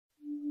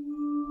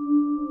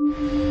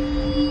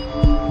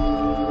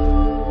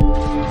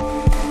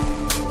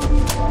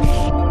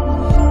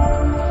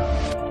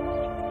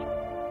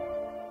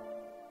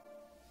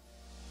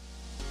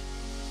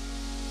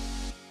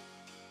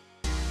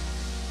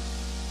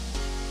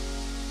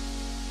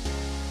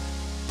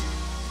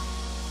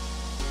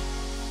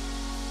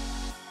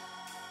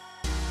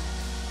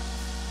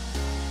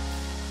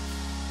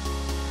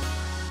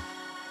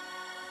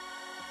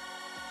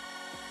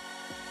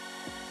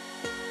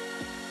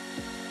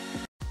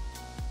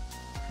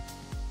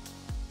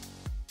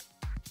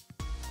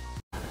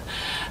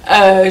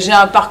J'ai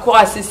un parcours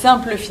assez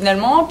simple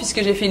finalement,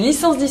 puisque j'ai fait une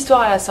licence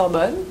d'histoire à la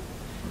Sorbonne.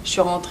 Je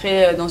suis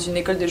rentrée dans une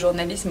école de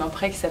journalisme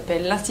après qui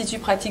s'appelle l'Institut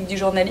pratique du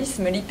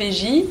journalisme,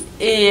 l'IPJ.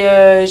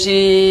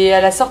 Et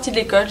à la sortie de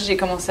l'école, j'ai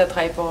commencé à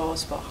travailler pour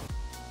Eurosport.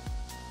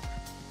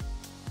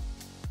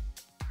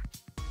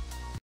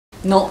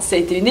 Non, ça a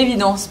été une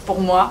évidence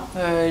pour moi.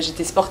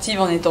 J'étais sportive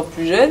en étant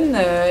plus jeune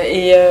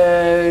et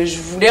je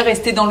voulais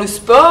rester dans le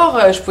sport.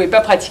 Je ne pouvais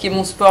pas pratiquer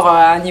mon sport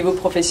à un niveau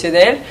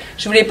professionnel.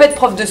 Je voulais pas être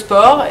prof de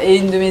sport et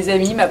une de mes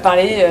amies m'a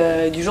parlé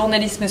du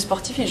journalisme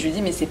sportif et je lui ai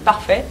dit mais c'est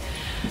parfait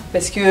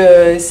parce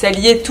que ça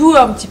liait tout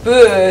un petit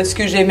peu ce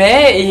que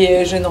j'aimais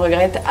et je ne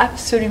regrette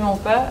absolument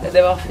pas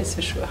d'avoir fait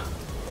ce choix.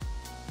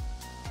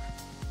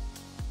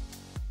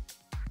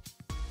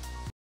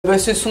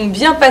 Se sont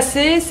bien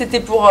passés, c'était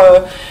pour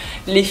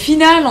les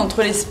finales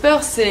entre les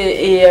Spurs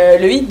et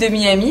le Heat de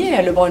Miami.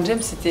 LeBron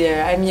James était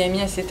à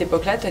Miami à cette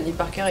époque-là, Tony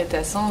Parker était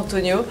à San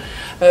Antonio.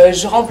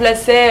 Je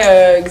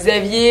remplaçais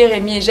Xavier,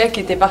 Rémi et Jacques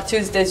qui étaient partis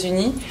aux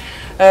États-Unis.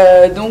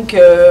 Donc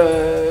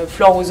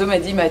Flore Rousseau m'a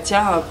dit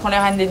tiens, prends les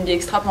rênes d'NBA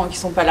Extra pendant qu'ils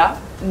ne sont pas là.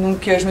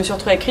 Donc je me suis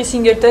retrouvée avec Chris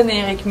Singleton et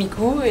Eric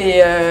Mikou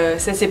et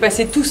ça s'est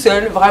passé tout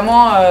seul,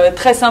 vraiment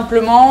très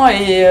simplement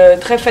et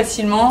très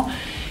facilement.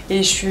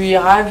 Et je suis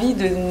ravie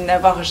de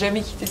n'avoir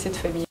jamais quitté cette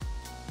famille.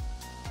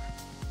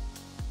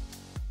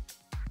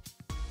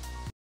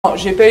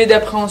 J'ai pas eu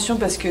d'appréhension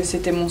parce que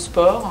c'était mon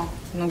sport.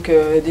 Donc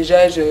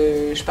déjà,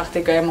 je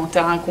partais quand même en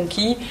terrain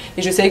conquis.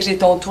 Et je savais que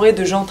j'étais entourée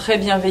de gens très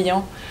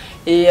bienveillants.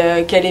 Et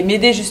qui allaient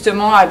m'aider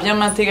justement à bien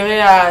m'intégrer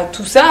à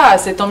tout ça, à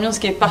cette ambiance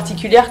qui est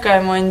particulière quand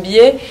même en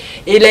NBA.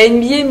 Et la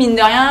NBA, mine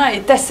de rien,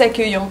 est assez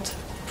accueillante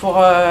pour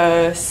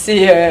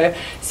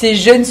ces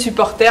jeunes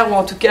supporters, ou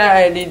en tout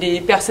cas les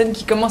personnes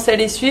qui commencent à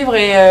les suivre.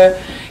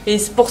 Et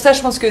pour ça,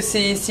 je pense que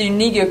c'est une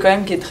ligue quand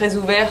même qui est très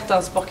ouverte, un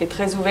sport qui est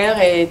très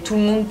ouvert, et tout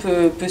le monde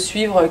peut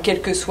suivre,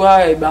 quelle que soit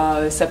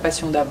sa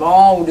passion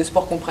d'avant ou le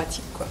sport qu'on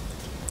pratique, quoi.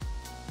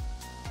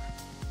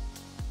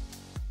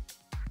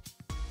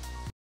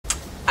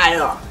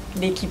 Alors,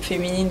 l'équipe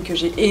féminine que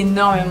j'ai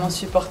énormément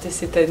supportée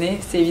cette année,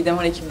 c'est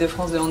évidemment l'équipe de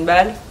France de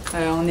handball.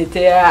 On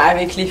était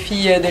avec les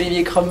filles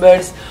d'Olivier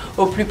Crumbles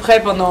au plus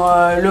près pendant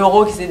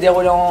l'Euro qui s'est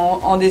déroulé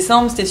en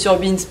décembre. C'était sur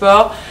BeIN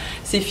Sports.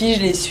 Ces filles,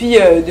 je les suis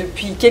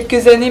depuis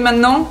quelques années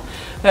maintenant.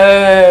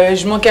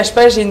 Je m'en cache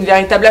pas, j'ai une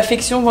véritable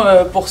affection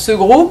pour ce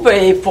groupe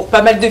et pour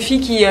pas mal de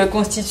filles qui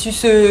constituent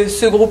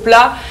ce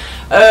groupe-là.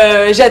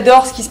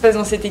 J'adore ce qui se passe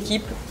dans cette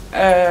équipe.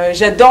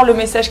 J'adore le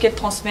message qu'elles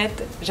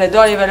transmettent.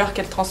 J'adore les valeurs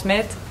qu'elles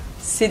transmettent.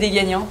 C'est des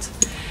gagnantes.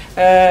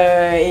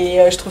 Et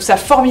je trouve ça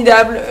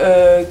formidable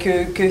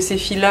que ces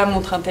filles-là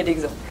montrent un tel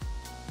exemple.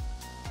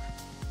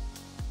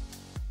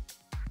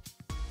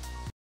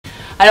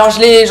 Alors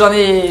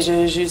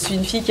je suis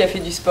une fille qui a fait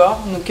du sport,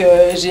 donc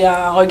j'ai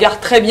un regard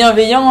très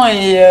bienveillant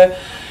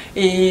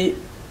et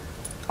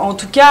en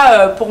tout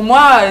cas pour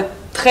moi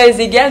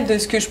très égal de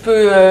ce que je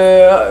peux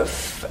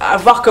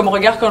avoir comme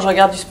regard quand je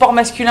regarde du sport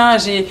masculin.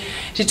 J'ai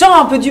toujours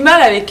un peu du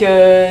mal avec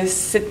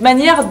cette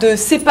manière de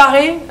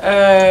séparer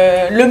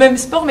le même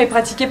sport mais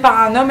pratiqué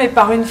par un homme et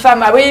par une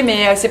femme. Ah oui,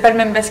 mais c'est pas le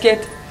même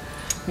basket.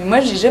 Mais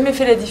moi, j'ai jamais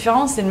fait la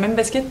différence. C'est le même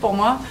basket pour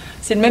moi.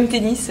 C'est le même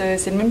tennis,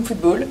 c'est le même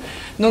football.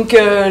 Donc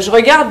je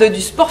regarde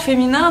du sport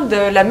féminin de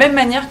la même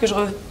manière que je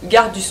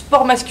regarde du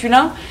sport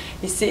masculin.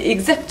 Et c'est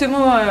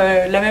exactement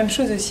la même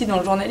chose aussi dans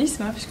le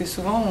journalisme, hein, puisque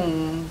souvent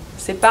on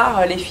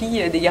sépare les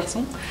filles des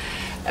garçons.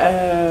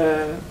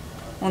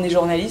 On est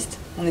journaliste,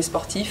 on est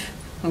sportif.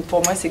 Donc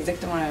pour moi, c'est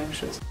exactement la même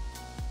chose.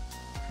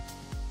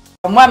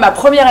 Moi, ma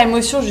première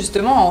émotion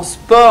justement en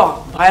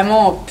sport,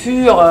 vraiment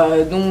pur,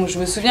 dont je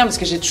me souviens parce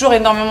que j'ai toujours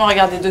énormément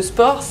regardé de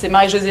sport, c'est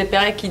Marie-Josée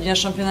Pérec qui devient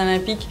championne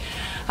olympique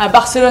à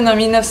Barcelone en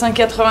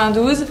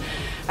 1992.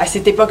 À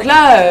cette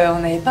époque-là, on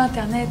n'avait pas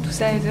internet, tout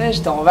ça.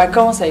 J'étais en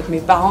vacances avec mes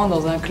parents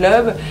dans un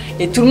club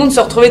et tout le monde se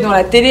retrouvait devant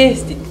la télé.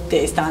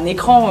 C'était un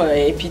écran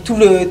et puis tout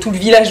le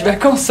village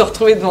vacances se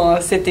retrouvait devant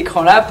cet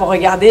écran-là pour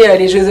regarder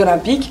les Jeux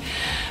Olympiques.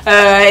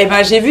 Et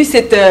j'ai vu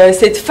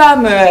cette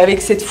femme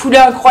avec cette foulée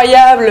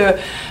incroyable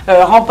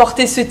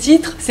remporter ce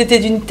titre. C'était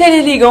d'une telle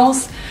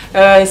élégance.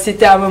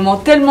 C'était un moment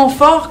tellement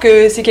fort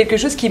que c'est quelque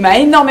chose qui m'a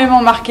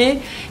énormément marqué.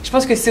 Je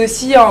pense que c'est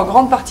aussi en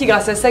grande partie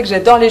grâce à ça que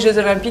j'adore les Jeux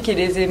Olympiques et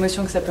les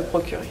émotions que ça peut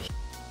procurer.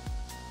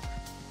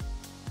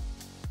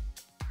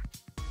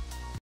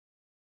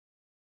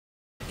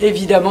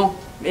 Évidemment,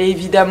 et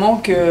évidemment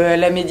que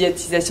la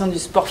médiatisation du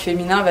sport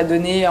féminin va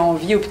donner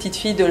envie aux petites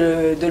filles de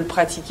le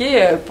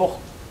pratiquer. Pour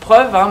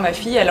preuve, hein, ma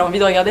fille, elle a envie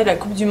de regarder la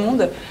Coupe du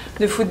Monde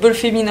de football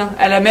féminin.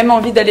 Elle a même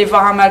envie d'aller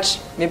voir un match.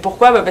 Mais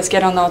pourquoi ? Parce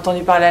qu'elle en a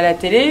entendu parler à la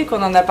télé,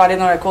 qu'on en a parlé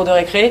dans la cour de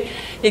récré,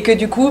 et que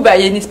du coup,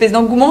 il y a une espèce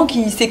d'engouement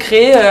qui s'est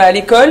créé à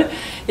l'école,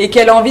 et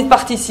qu'elle a envie de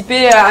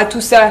participer à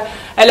tout ça.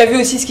 Elle a vu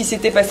aussi ce qui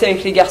s'était passé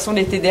avec les garçons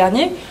l'été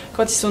dernier,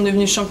 quand ils sont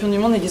devenus champions du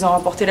monde et qu'ils ont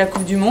remporté la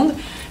Coupe du Monde.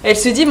 Elle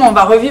se dit, on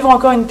va revivre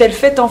encore une telle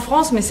fête en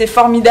France, mais c'est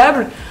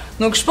formidable.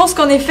 Donc je pense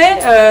qu'en effet,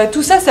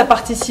 tout ça, ça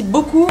participe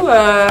beaucoup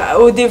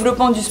au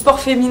développement du sport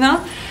féminin.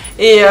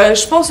 Et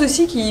je pense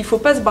aussi qu'il ne faut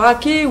pas se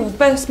braquer ou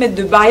pas se mettre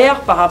de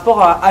barrières par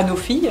rapport à nos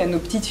filles, à nos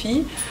petites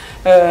filles.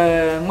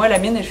 Moi, la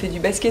mienne, elle fait du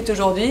basket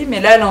aujourd'hui, mais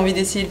là, elle a envie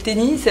d'essayer le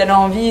tennis, elle a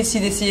envie aussi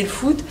d'essayer le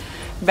foot.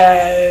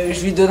 Bah,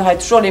 je lui donnerai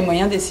toujours les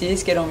moyens d'essayer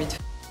ce qu'elle a envie de faire.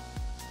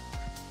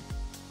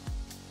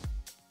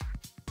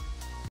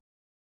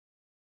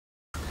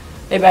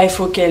 Eh ben, il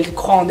faut qu'elle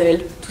croie en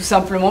elle, tout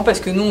simplement, parce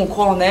que nous, on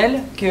croit en elle,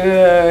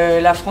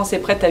 que la France est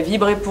prête à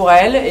vibrer pour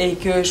elle et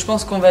que je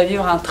pense qu'on va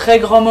vivre un très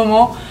grand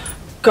moment,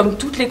 comme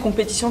toutes les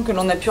compétitions que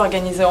l'on a pu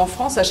organiser en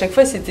France. À chaque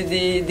fois,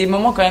 c'était des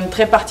moments quand même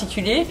très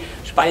particuliers.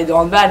 Je parlais de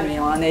handball, mais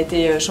on a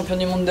été champion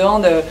du monde de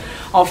hand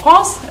en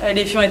France.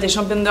 Les filles ont été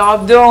championnes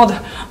d'Europe de hand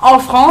en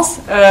France.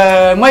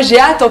 Moi, j'ai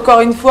hâte, encore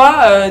une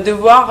fois, de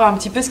voir un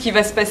petit peu ce qui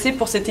va se passer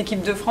pour cette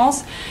équipe de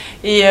France.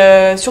 Et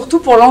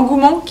surtout pour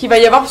l'engouement qu'il va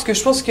y avoir, parce que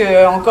je pense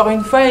qu'encore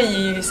une fois,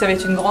 ça va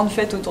être une grande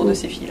fête autour de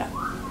ces filles-là.